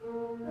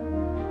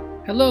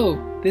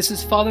Hello, this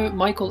is Father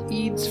Michael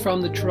Eads from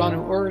the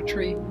Toronto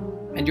Oratory,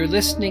 and you're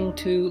listening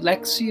to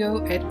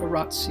Lectio et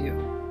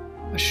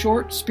Oratio, a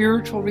short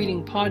spiritual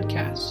reading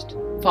podcast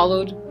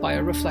followed by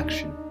a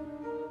reflection.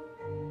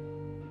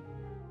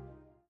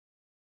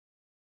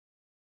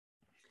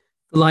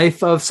 The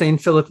Life of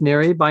St. Philip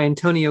Neri by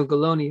Antonio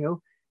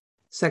Gallonio,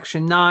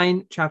 Section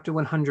 9, Chapter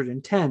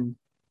 110.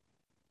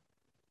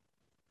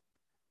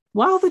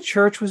 While the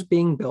church was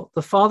being built,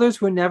 the fathers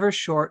were never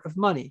short of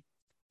money,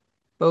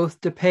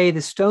 both to pay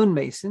the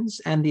stonemasons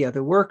and the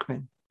other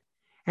workmen,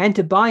 and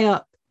to buy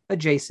up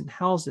adjacent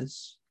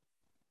houses.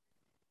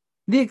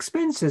 The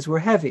expenses were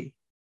heavy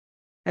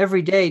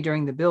every day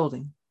during the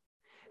building,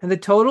 and the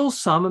total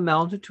sum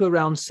amounted to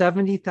around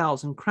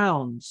 70,000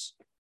 crowns.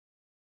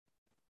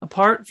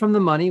 Apart from the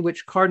money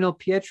which Cardinal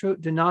Pietro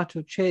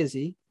Donato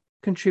Cesi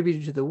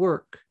contributed to the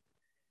work,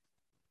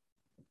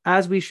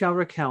 as we shall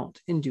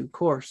recount in due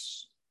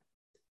course.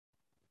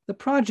 The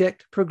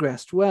project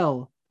progressed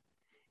well,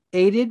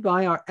 aided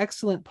by our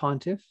excellent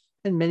pontiff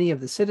and many of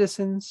the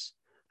citizens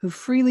who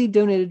freely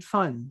donated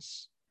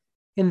funds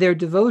in their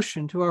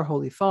devotion to our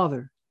Holy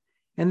Father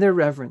and their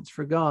reverence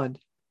for God.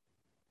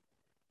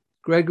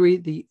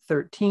 Gregory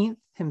XIII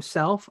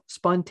himself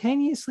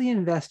spontaneously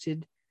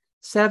invested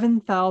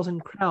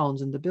 7,000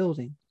 crowns in the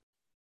building.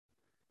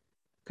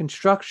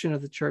 Construction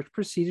of the church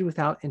proceeded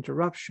without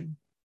interruption,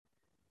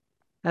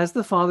 as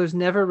the fathers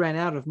never ran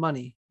out of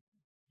money,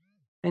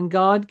 and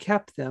God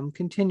kept them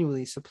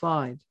continually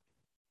supplied.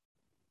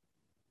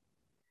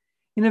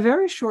 In a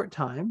very short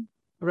time,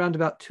 around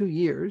about 2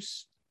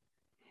 years,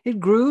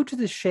 it grew to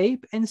the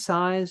shape and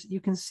size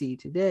you can see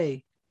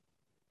today,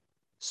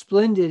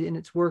 splendid in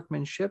its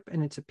workmanship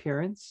and its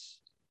appearance.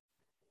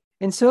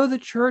 And so the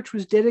church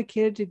was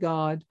dedicated to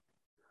God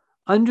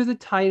under the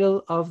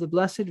title of the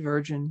Blessed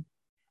Virgin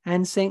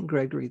and St.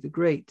 Gregory the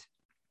Great.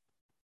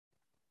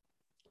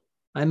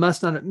 I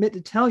must not omit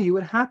to tell you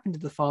what happened to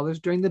the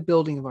fathers during the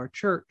building of our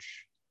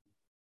church.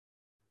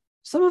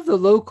 Some of the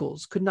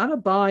locals could not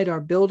abide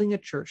our building a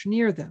church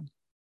near them,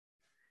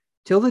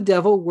 till the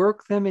devil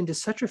worked them into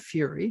such a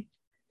fury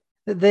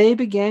that they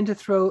began to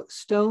throw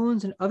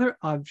stones and other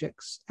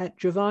objects at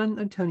Giovan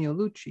Antonio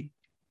Lucci,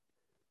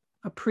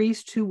 a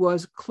priest who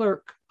was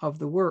clerk of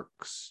the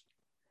works,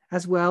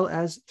 as well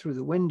as through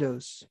the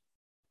windows.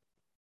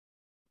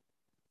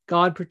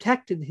 God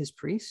protected his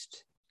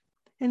priest,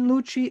 and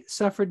Lucci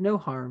suffered no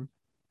harm,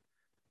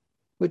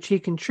 which he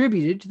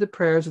contributed to the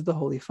prayers of the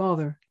Holy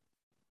Father.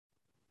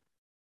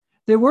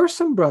 There were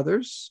some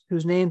brothers,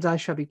 whose names I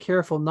shall be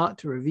careful not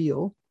to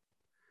reveal,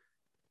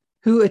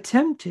 who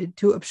attempted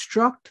to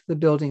obstruct the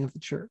building of the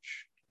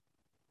church.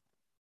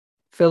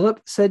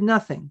 Philip said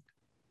nothing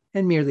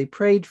and merely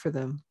prayed for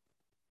them.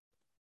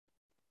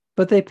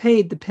 But they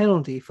paid the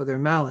penalty for their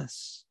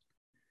malice.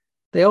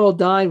 They all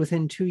died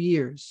within 2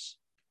 years,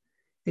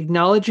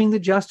 acknowledging the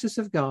justice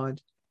of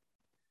God,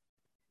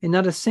 and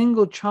not a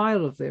single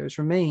child of theirs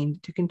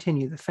remained to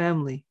continue the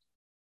family.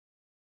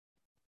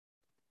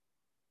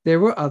 There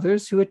were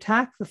others who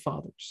attacked the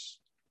fathers.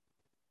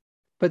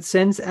 But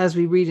since, as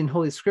we read in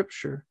Holy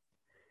Scripture,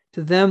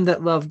 to them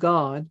that love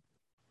God,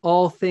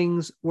 all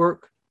things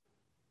work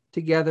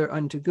together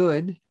unto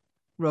good,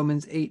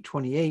 Romans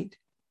 8:28,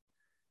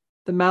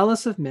 the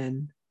malice of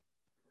men,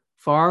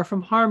 far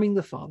from harming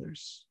the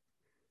fathers,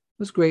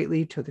 was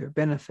greatly to their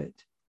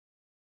benefit.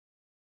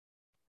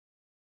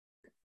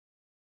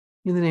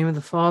 In the name of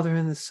the Father,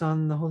 and the Son,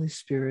 and the Holy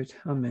Spirit.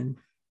 Amen.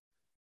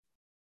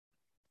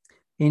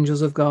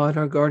 Angels of God,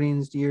 our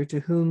guardians dear, to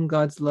whom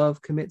God's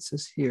love commits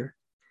us here,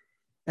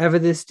 ever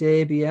this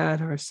day be at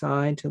our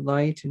side, to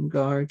light and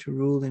guard, to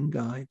rule and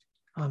guide.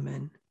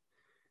 Amen.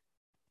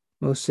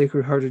 Most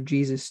Sacred Heart of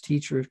Jesus,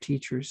 teacher of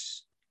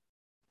teachers,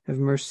 have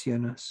mercy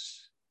on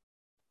us.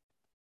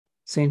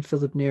 Saint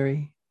Philip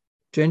Neri,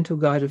 gentle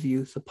guide of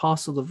youth,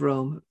 apostle of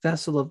Rome,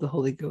 vessel of the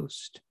Holy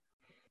Ghost,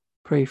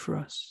 pray for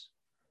us.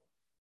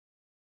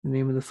 In the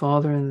name of the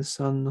Father, and the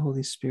Son, and the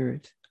Holy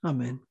Spirit.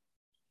 Amen.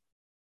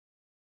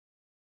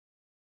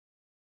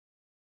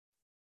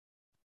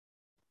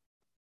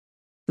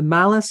 The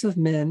malice of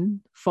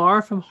men,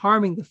 far from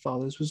harming the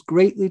fathers, was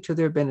greatly to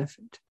their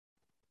benefit.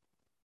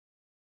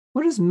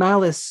 What does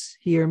malice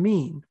here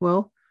mean?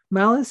 Well,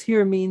 malice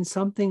here means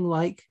something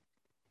like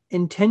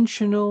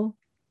intentional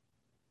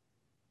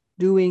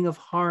doing of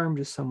harm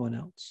to someone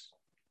else.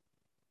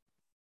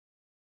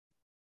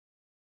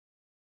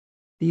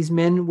 These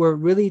men were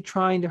really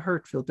trying to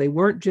hurt Philip. They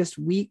weren't just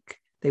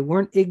weak. They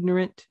weren't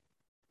ignorant.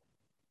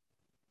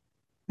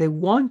 They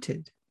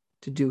wanted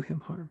to do him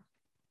harm.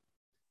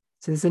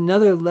 So there's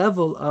another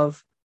level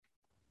of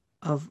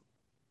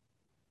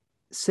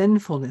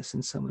sinfulness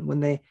in someone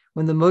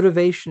when the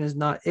motivation is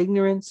not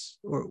ignorance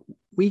or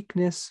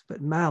weakness,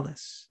 but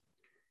malice,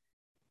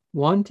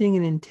 wanting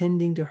and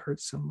intending to hurt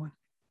someone.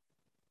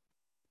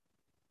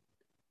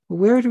 Well,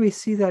 where do we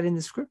see that in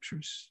the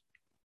Scriptures?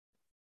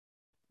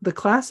 The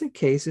classic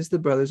case is the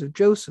brothers of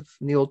Joseph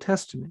in the Old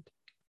Testament.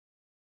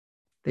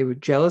 They were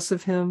jealous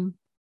of him.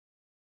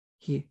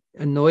 He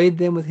annoyed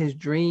them with his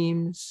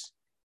dreams.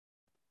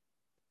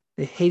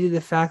 They hated the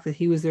fact that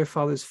he was their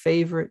father's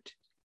favorite.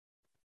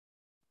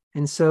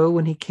 And so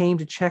when he came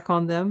to check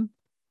on them,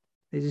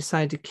 they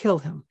decided to kill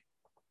him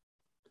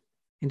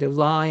and to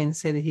lie and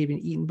say that he'd been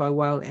eaten by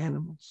wild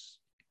animals.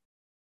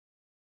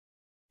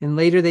 And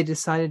later they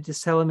decided to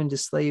sell him into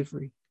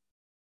slavery,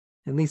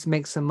 at least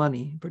make some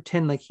money,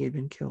 pretend like he had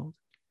been killed.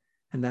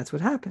 And that's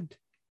what happened.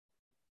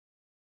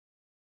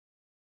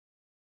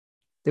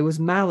 There was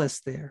malice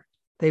there.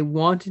 They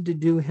wanted to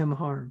do him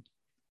harm.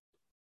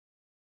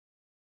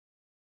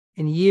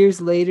 And years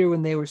later,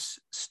 when they were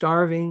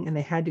starving and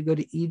they had to go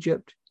to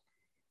Egypt,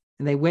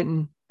 and they went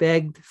and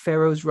begged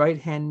Pharaoh's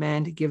right-hand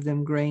man to give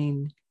them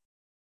grain,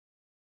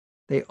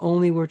 they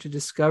only were to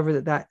discover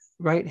that that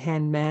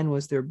right-hand man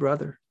was their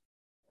brother,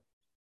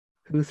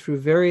 who through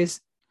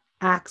various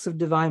acts of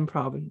divine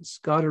providence,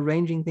 God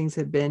arranging things,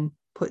 had been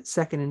put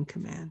second in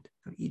command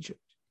of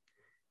Egypt.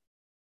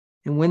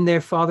 And when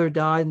their father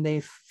died and they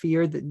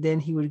feared that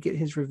then he would get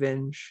his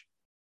revenge,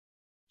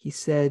 he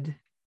said,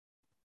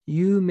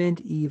 "You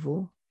meant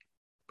evil,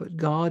 but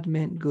God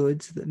meant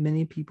good so that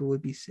many people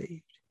would be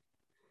saved.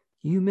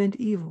 You meant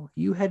evil.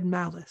 You had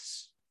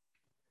malice,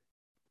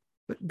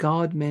 but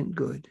God meant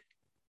good."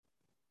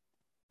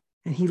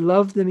 And he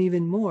loved them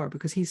even more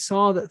because he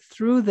saw that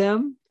through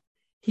them,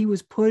 he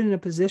was put in a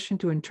position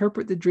to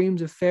interpret the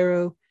dreams of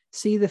Pharaoh,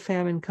 see the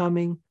famine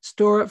coming,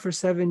 store up for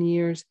 7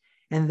 years,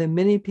 and that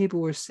many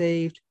people were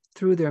saved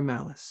through their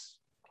malice.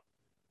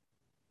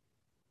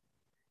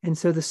 And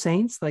so the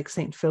saints, like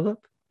St.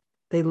 Philip,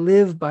 they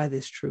live by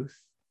this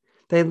truth.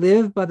 They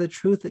live by the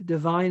truth that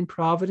divine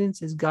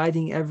providence is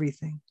guiding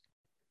everything,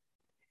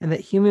 and that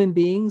human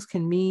beings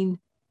can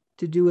mean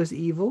to do us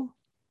evil,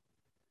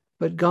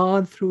 but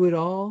God, through it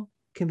all,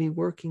 can be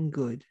working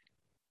good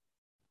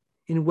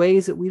in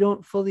ways that we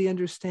don't fully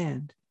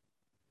understand.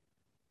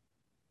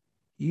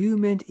 You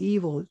meant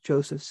evil,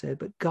 Joseph said,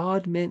 but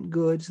God meant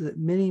good so that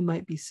many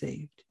might be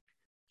saved.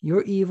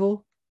 Your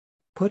evil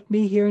put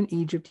me here in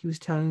Egypt, he was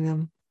telling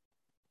them.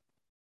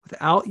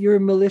 Without your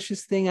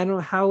malicious thing, I don't know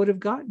how I would have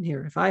gotten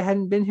here. If I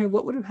hadn't been here,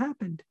 what would have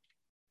happened?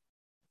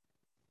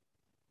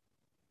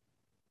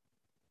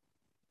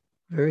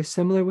 Very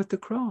similar with the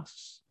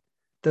cross.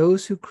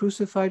 Those who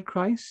crucified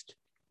Christ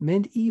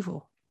meant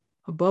evil,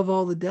 above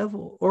all the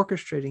devil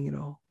orchestrating it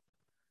all.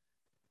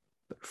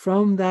 But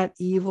from that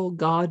evil,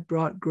 God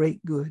brought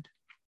great good,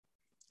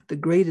 the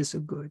greatest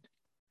of good,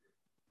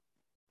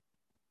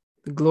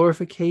 the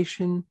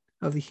glorification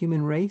of the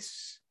human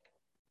race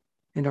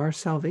and our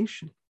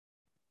salvation.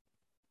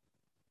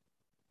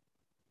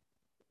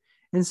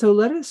 And so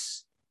let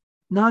us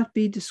not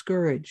be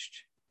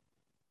discouraged.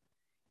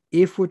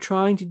 If we're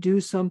trying to do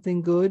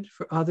something good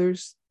for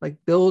others,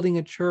 like building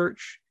a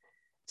church,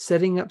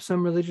 setting up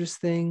some religious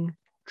thing,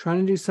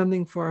 trying to do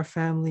something for our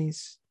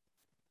families,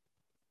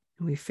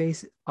 and we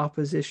face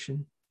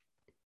opposition,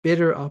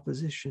 bitter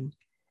opposition,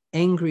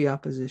 angry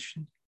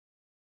opposition.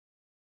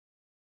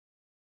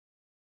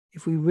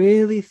 If we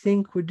really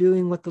think we're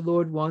doing what the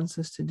Lord wants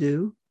us to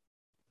do,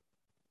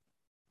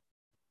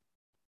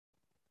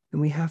 then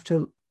we have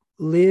to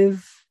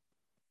live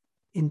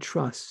in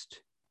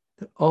trust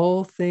that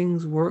all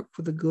things work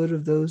for the good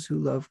of those who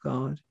love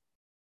God,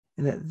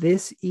 and that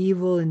this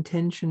evil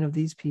intention of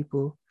these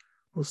people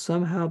will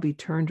somehow be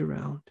turned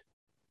around.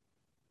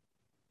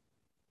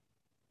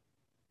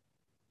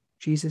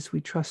 Jesus,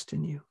 we trust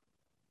in you.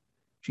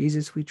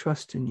 Jesus, we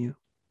trust in you.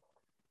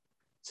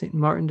 St.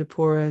 Martin de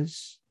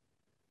Porres,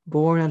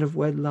 born out of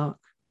wedlock,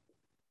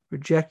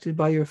 rejected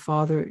by your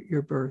father at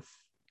your birth,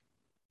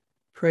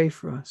 pray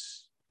for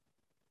us,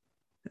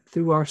 that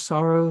through our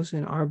sorrows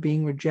and our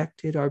being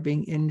rejected, our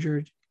being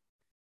injured,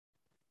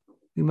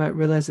 we might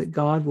realize that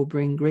God will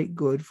bring great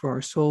good for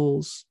our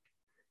souls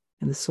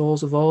and the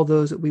souls of all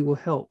those that we will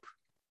help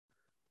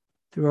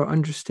through our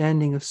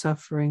understanding of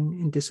suffering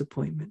and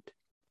disappointment.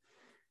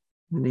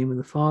 In the name of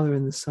the Father,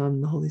 and the Son,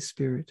 and the Holy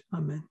Spirit.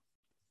 Amen.